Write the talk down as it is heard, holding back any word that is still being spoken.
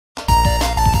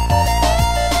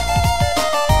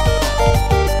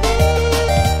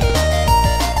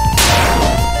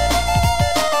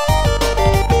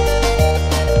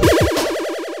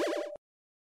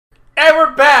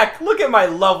at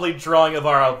my lovely drawing of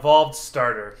our evolved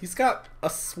starter. He's got a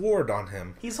sword on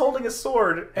him. He's holding a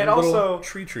sword, and little also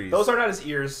trees. those are not his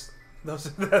ears.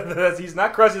 Those he's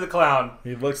not Krusty the Clown.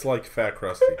 He looks like Fat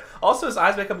Krusty. Also, his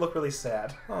eyes make him look really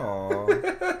sad.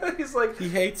 Aww. He's like he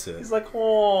hates it. He's like,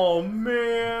 oh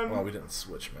man. Well, we didn't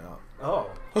switch him out. Oh.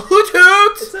 Hoot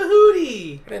hoot! It's a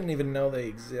hootie. I didn't even know they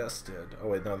existed. Oh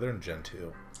wait, no, they're in Gen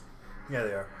 2. Yeah,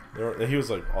 they are. He was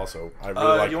like also. I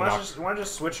really like. You want to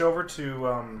just switch over to?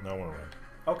 No one would.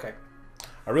 Okay.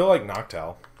 I really like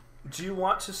Noctowl. Do you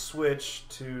want to switch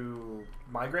to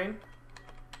Migraine?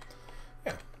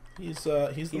 Yeah, he's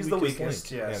the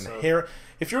weakest. Yeah. And so... Harry,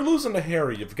 if you're losing to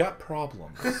Harry, you've got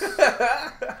problems.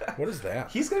 What is that?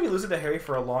 He's gonna be losing to Harry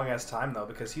for a long ass time though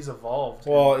because he's evolved.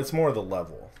 Well, it's more the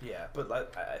level. Yeah, but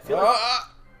I feel like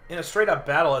in a straight up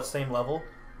battle at the same level,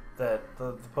 that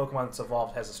the Pokemon that's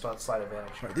evolved has a slight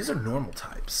advantage. Right, these are normal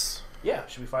types. Yeah,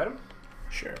 should we fight him?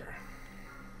 Sure.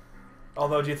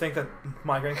 Although, do you think that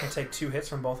Migraine can take 2 hits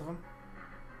from both of them?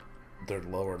 They're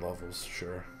lower levels,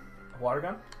 sure. A water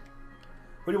gun?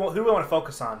 Who do we want to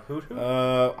focus on? Hoot Hoot?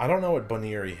 I don't know what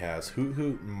Baneri has. Hoot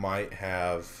Hoot might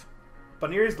have.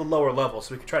 Baneri's the lower level,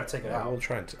 so we can try to take it out. We'll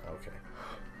try to. Okay.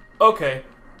 Okay.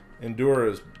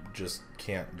 Endura just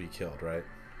can't be killed, right?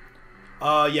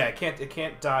 Yeah, it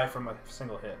can't die from a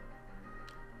single hit.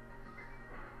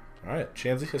 Alright,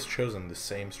 Chansey has chosen the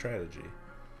same strategy.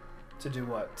 To do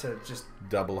what? To just...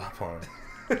 double up on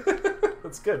him.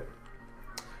 That's good.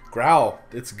 Growl.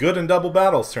 It's good in double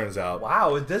battles, turns out.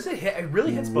 Wow, does it hit? It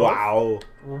really hits both. Wow.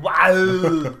 Wow.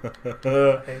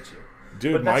 I hate you.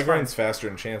 Dude, Migraine's faster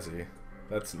than Chansey.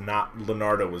 That's not...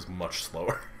 Leonardo was much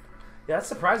slower. Yeah, that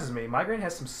surprises me. Migraine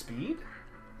has some speed?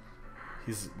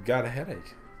 He's got a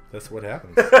headache. That's what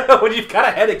happens. When you've got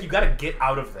a headache, you've got to get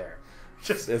out of there.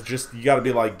 It's just you got to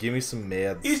be like, give me some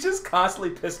meds. He's just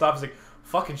constantly pissed off. He's like,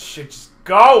 fucking shit, just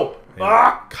go!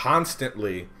 Ah!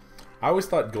 Constantly. I always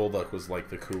thought Golduck was like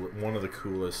one of the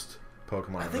coolest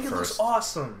Pokemon. I think it looks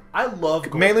awesome. I love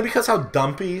Golduck. Mainly because how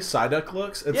dumpy Psyduck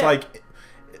looks.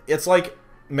 It's like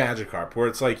Magikarp, where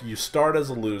it's like you start as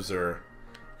a loser.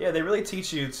 Yeah, they really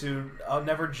teach you to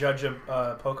never judge a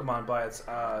Pokemon by its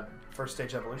first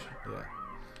stage evolution. Yeah.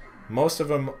 Most of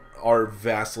them are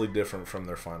vastly different from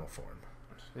their final form.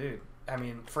 Dude, I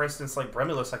mean, for instance, like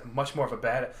Bremy looks like much more of a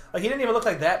bad... Like, he didn't even look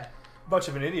like that much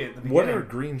of an idiot at the beginning. What are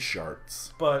green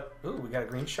shards? But, ooh, we got a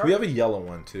green shard? We have a yellow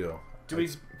one, too. Can we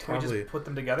just put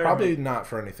them together? Probably not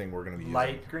for anything we're going to be using.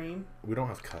 Light green? We don't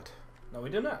have cut. No, we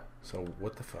do not. So,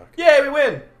 what the fuck? Yay, we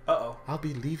win! Uh-oh. I'll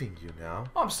be leaving you now.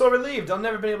 Oh, I'm so relieved. I've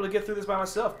never been able to get through this by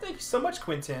myself. Thank you so much,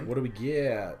 Quintin. What do we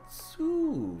get?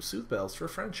 Ooh, Sooth Bells for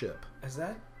friendship. Is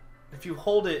that... If you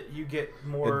hold it, you get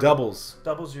more... It doubles.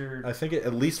 Doubles your... I think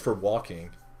at least for walking.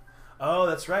 Oh,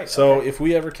 that's right. So if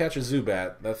we ever catch a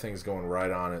Zubat, that thing's going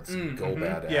right on its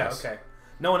Golbat ass. Yeah, okay.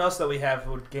 No one else that we have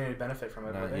would gain any benefit from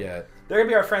it. Not yet. They're going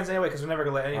to be our friends anyway, because we're never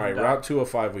going to let anyone die. Route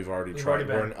 205 we've already tried.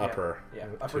 We're in upper. Yeah,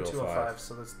 upper 205.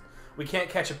 So we can't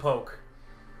catch a poke.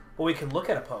 But we can look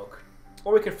at a poke.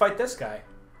 Or we can fight this guy.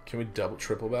 Can we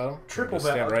triple battle? Triple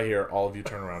battle. Stand right here. All of you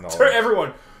turn around.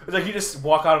 Everyone. It's like you just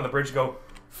walk out on the bridge and go...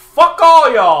 Fuck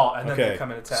all y'all, and then they come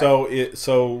and attack.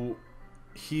 So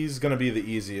he's gonna be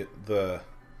the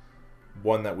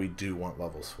one that we do want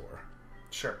levels for.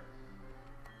 Sure.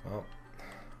 Well.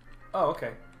 Oh,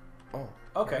 okay. Oh,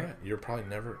 okay. Right. You're probably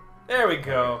never. There we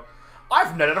go.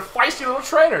 I've netted a feisty little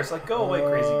trainer. It's like, go away,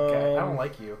 crazy cat. I don't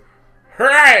like you.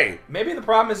 Hooray! Maybe the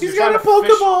problem is he's got a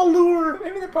Pokeball lure.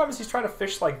 Maybe the problem is he's trying to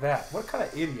fish like that. What kind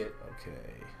of idiot? Okay.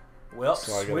 Well,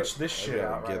 so switch this shit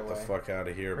out right away. Get the fuck out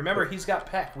of here. Remember, he's got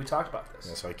Peck. We talked about this.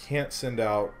 Yeah, so I can't send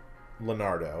out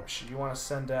Leonardo. You want to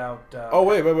send out... oh,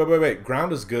 wait.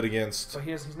 Ground is good against... So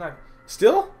he's not...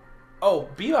 Still? Oh,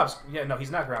 Bebop's... Yeah, no,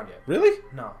 he's not ground yet. Really?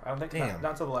 No, I don't think... Damn.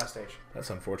 Not until the last stage. That's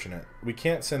unfortunate. We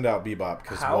can't send out Bebop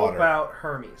because water. How about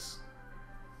Hermes?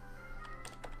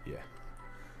 Yeah.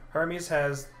 Hermes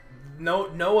has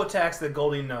no attacks that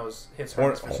Goldeen knows hits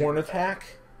Hermes. Horn attack?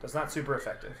 That's not super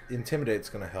effective. Intimidate's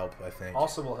going to help, I think.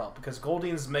 Also will help because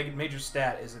Goldeen's major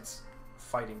stat is its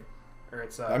fighting, or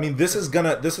its. I mean, this is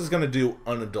gonna do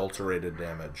unadulterated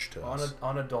damage to us.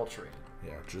 Unadulterated.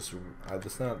 Yeah, just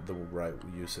that's not the right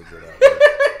usage of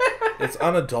that. It's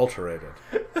unadulterated.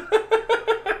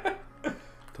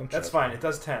 That's fine. It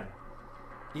does 10.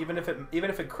 Even if it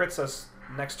crits us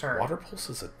next turn. Water Pulse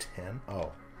is a 10.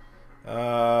 Oh.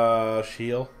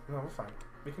 Shield. No, we're fine.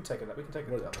 We can take it. We can take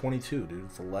it. What, 22, dude.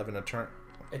 It's 11 a turn.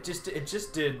 It just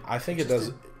did. I think it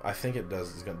does. I think it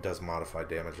does modify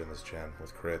damage in this gen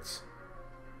with crits.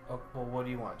 Oh, well, what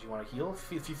do you want? Do you want to heal?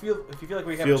 If you feel like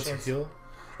we have a chance. Heal?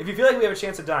 If you feel like we have a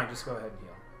chance of dying, just go ahead and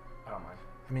heal. I don't mind.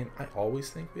 I mean, I always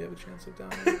think we have a chance of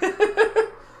downing.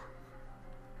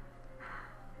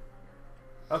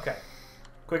 Okay.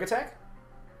 Quick attack?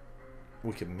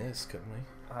 We could miss, couldn't we?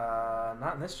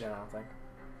 Not in this gen, I don't think.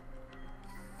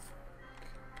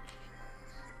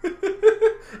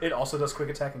 It also does quick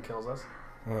attack and kills us.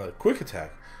 Quick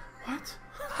attack? What?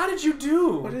 How did you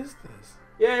do? What is this?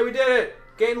 Yay, we did it!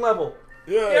 Gain level.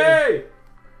 Yay! Yay!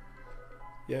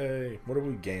 Yay. What are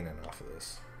we gaining off of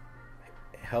this?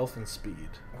 Health and speed.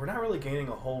 We're not really gaining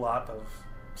a whole lot of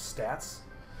stats.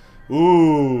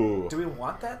 Ooh. Do we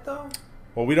want that, though?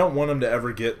 Well, we don't want him to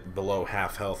ever get below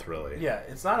half health, really. Yeah,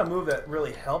 it's not a move that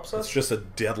really helps us. It's just a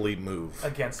deadly move.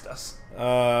 Against us.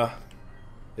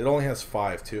 It only has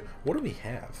 5, too. What do we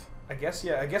have? I guess,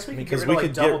 yeah. I guess we could get Because rid of, we like,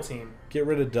 could double team. Get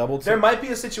rid of double team. There might be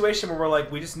a situation where we're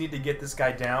like, we just need to get this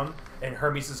guy down, and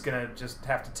Hermes is going to just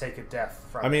have to take a death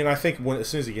from him. I mean, I think as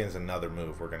soon as he gains another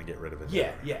move, we're going to get rid of it.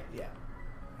 Yeah.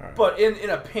 Right. But in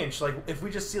a pinch, like, if we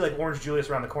just see, like, Orange Julius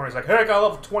around the corner, he's like, hey, I got a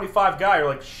level 25 guy, you're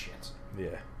like, shit.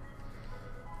 Yeah.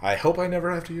 I hope I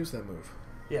never have to use that move.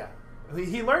 Yeah.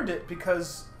 He learned it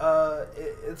because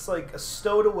it's like a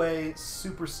stowed away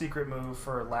super secret move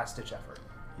for last ditch effort.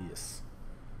 Yes.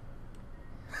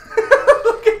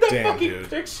 Look at that Damn, fucking dude.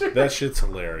 picture. That shit's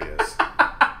hilarious.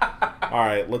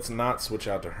 Alright, let's not switch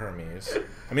out to Hermes.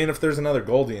 I mean, if there's another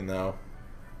Goldeen, though.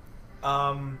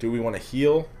 Do we want to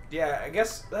heal? Yeah, I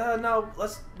guess, no,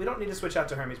 we don't need to switch out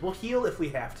to Hermes. We'll heal if we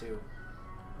have to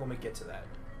when we get to that.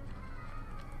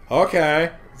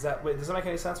 Okay. Wait, does that make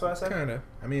any sense what I said? Kinda.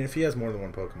 I mean, if he has more than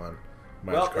one Pokemon.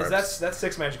 Well, that's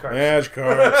 6 Magikarps.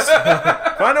 Magikarps.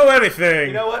 If I know anything.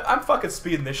 You know what? I'm fucking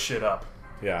speeding this shit up.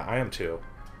 Yeah, I am too.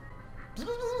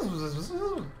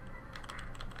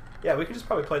 Yeah, we could just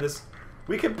probably play this.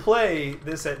 We could play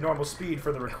this at normal speed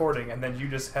for the recording, and then you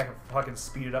just fucking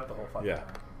speed it up the whole fucking time.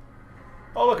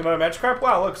 Oh, look, another Magikarp.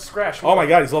 Wow, look, Scratch. Oh my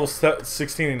god, he's level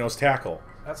 16 and he knows Tackle.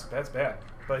 That's bad.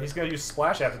 But he's going to use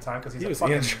Splash half the time because he's a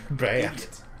fucking bad.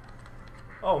 idiot.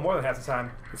 Oh, more than half the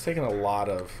time. It's taking a lot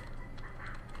of...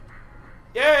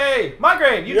 Yay!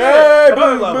 Migraine! You Yay! did it!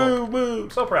 Another Boo, level. boo, boo. I'm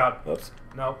so proud. Oops.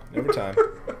 Nope. Every time.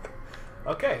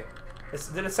 Okay.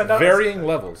 Did it send out... Varying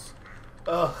levels.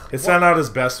 Ugh. It sent out his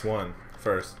best one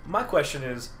first. My question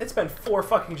is, it's been 4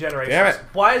 fucking generations. Damn it.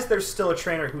 Why is there still a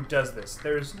trainer who does this?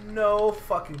 There's no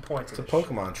fucking point to It's a this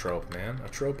Pokemon trope, man. A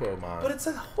Tropomon. But it's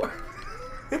a...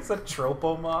 It's a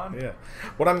Tropomon? Yeah.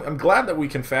 What I'm glad that we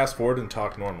can fast forward and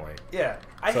talk normally. Yeah.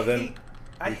 I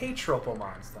hate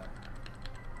Tropomons, though.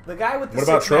 The guy with the What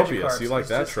about 6 Magikarps Tropius? You like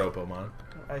that just, Tropomon?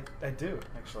 I do,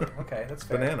 actually. Okay, that's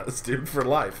fair. Bananas, dude, for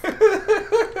life.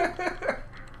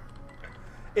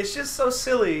 It's just so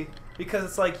silly because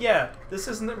it's like, yeah, this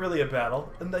isn't really a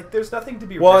battle, and like, there's nothing to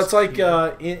be. Well, it's like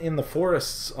here. in the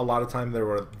forests, a lot of time there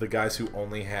were the guys who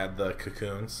only had the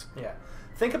cocoons. Yeah.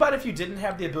 Think about if you didn't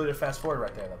have the ability to fast forward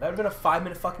right there, though. That would have been a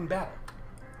 5-minute fucking battle.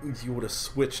 You would have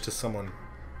switched to someone.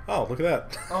 Oh, look at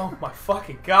that. Oh my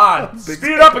fucking god!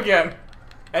 Speed it up again.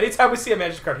 Anytime we see a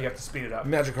Magikarp, you have to speed it up.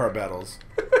 Magikarp battles.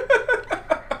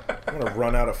 I'm gonna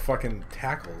run out of fucking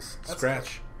tackles.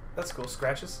 Scratch. Cool. That's cool.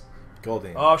 Scratches.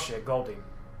 Goldeen. Oh shit, Goldeen.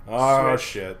 Oh Switch.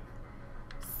 shit.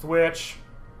 Switch.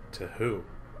 To who?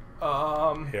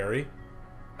 Harry?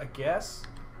 I guess.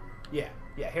 Yeah,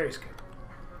 Harry's good.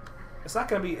 It's not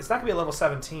gonna be a level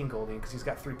 17 Goldeen because he's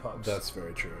got 3 pugs. That's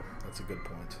very true. That's a good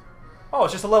point. Oh,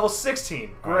 it's just a level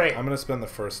 16. Great. Right, I'm gonna spend the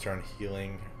first turn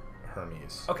healing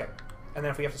Hermes. Okay, and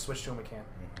then if we have to switch to him, we can.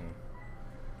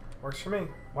 Mm-hmm. Works for me.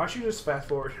 Why don't you just fast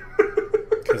forward?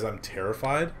 Because I'm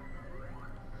terrified.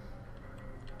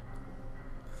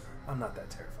 I'm not that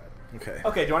terrified. Okay.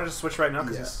 Okay, do you want to just switch right now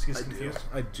because he's confused?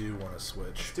 I do want to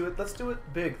switch. Let's do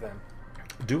it big then.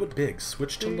 Do it big.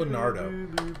 Switch to Leonardo.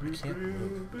 I can't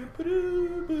move.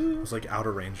 I was like out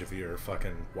of range of your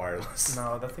fucking wireless.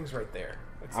 No, that thing's right there.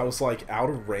 I was like out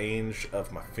of range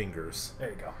of my fingers. There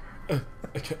you go.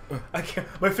 I can't.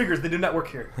 My fingers, they do not work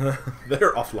here.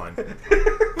 They're offline.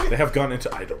 They have gone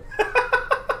into idle.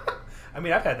 I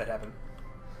mean, I've had that happen.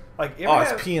 Like,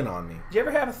 it's peeing on me. Do you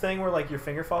ever have a thing where like your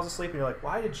finger falls asleep and you're like,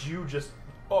 why did you just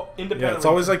independently? Yeah, it's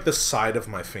always like the side of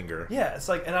my finger. Yeah, it's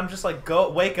like, and I'm just like,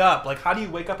 wake up. Like, how do you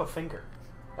wake up a finger?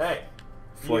 Hey,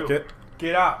 flick it.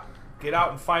 Get out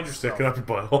and find yourself. Stick it up your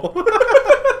butthole.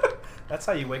 That's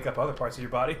how you wake up other parts of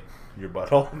your body. Your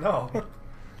butthole? No,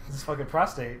 this is fucking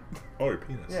prostate. Oh, your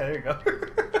penis. Yeah, there you go.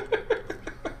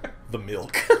 The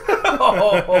milk.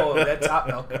 Oh, that top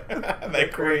milk.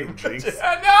 That cream jinx.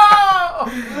 No!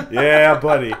 Yeah,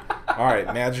 buddy. All right,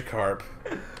 Magikarp.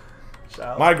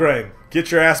 Migraine,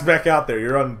 get your ass back out there.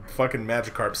 You're on fucking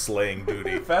Magikarp slaying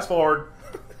duty. Fast forward.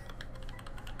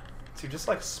 Dude, just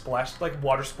like splash, like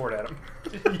water sport at him.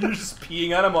 You're just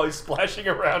peeing on him while he's splashing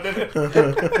around in it.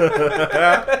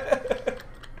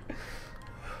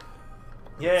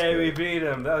 Yay, we beat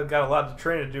him. That got a lot of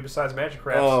training to do besides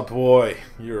Magikrap. Oh boy,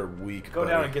 you're weak. Go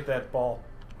down and get that ball.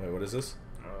 Wait, what is this?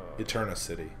 Eterna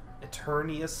City.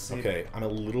 Eternia City. Okay, I'm a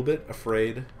little bit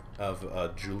afraid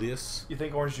of Julius. You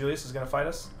think Orange Julius is gonna fight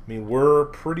us? I mean, we're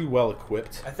pretty well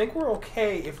equipped. I think we're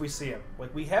okay if we see him.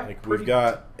 Like we have. Like we've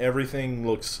got everything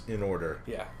looks in order.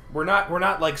 Yeah, we're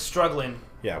not like struggling.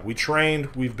 Yeah, we trained.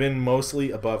 We've been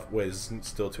mostly above. Wait, is it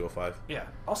still 205? Yeah.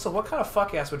 Also, what kind of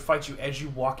fuck ass would fight you as you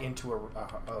walk into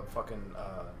a fucking?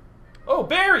 Oh,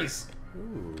 berries!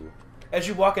 Ooh. As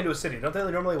you walk into a city, don't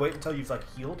they normally wait until you've like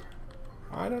healed?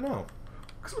 I don't know.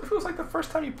 Because it feels like the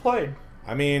first time you played.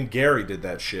 I mean, Gary did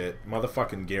that shit.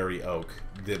 Motherfucking Gary Oak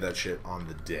did that shit on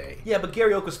the day. Yeah, but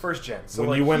Gary Oak was first gen. So when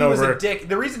like, you went he over... was a dick.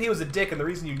 The reason he was a dick and the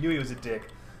reason you knew he was a dick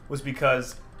was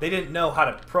because they didn't know how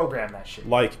to program that shit.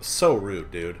 Like, so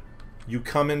rude, dude. You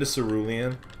come into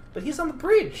Cerulean... But he's on the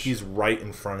bridge. He's right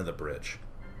in front of the bridge.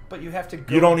 But you have to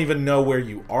go... You don't even know where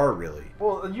you are, really.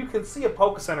 Well, you can see a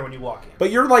Poke Center when you walk in.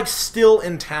 But you're, like, still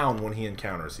in town when he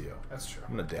encounters you. That's true.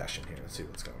 I'm gonna dash in here and see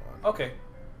what's going on. Okay.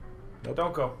 Nope.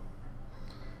 Don't go.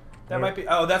 That might be...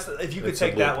 Oh, that's... If you could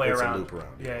take that way around. It's a loop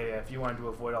around. Yeah, if you wanted to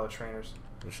avoid all the trainers.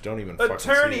 Which don't even fucking see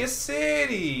Eternia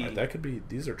City! Right, that could be...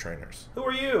 These are trainers. Who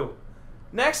are you?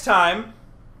 Next time,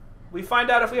 we find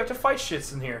out if we have to fight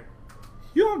shits in here.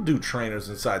 You don't do trainers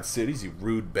inside cities, you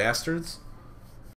rude bastards.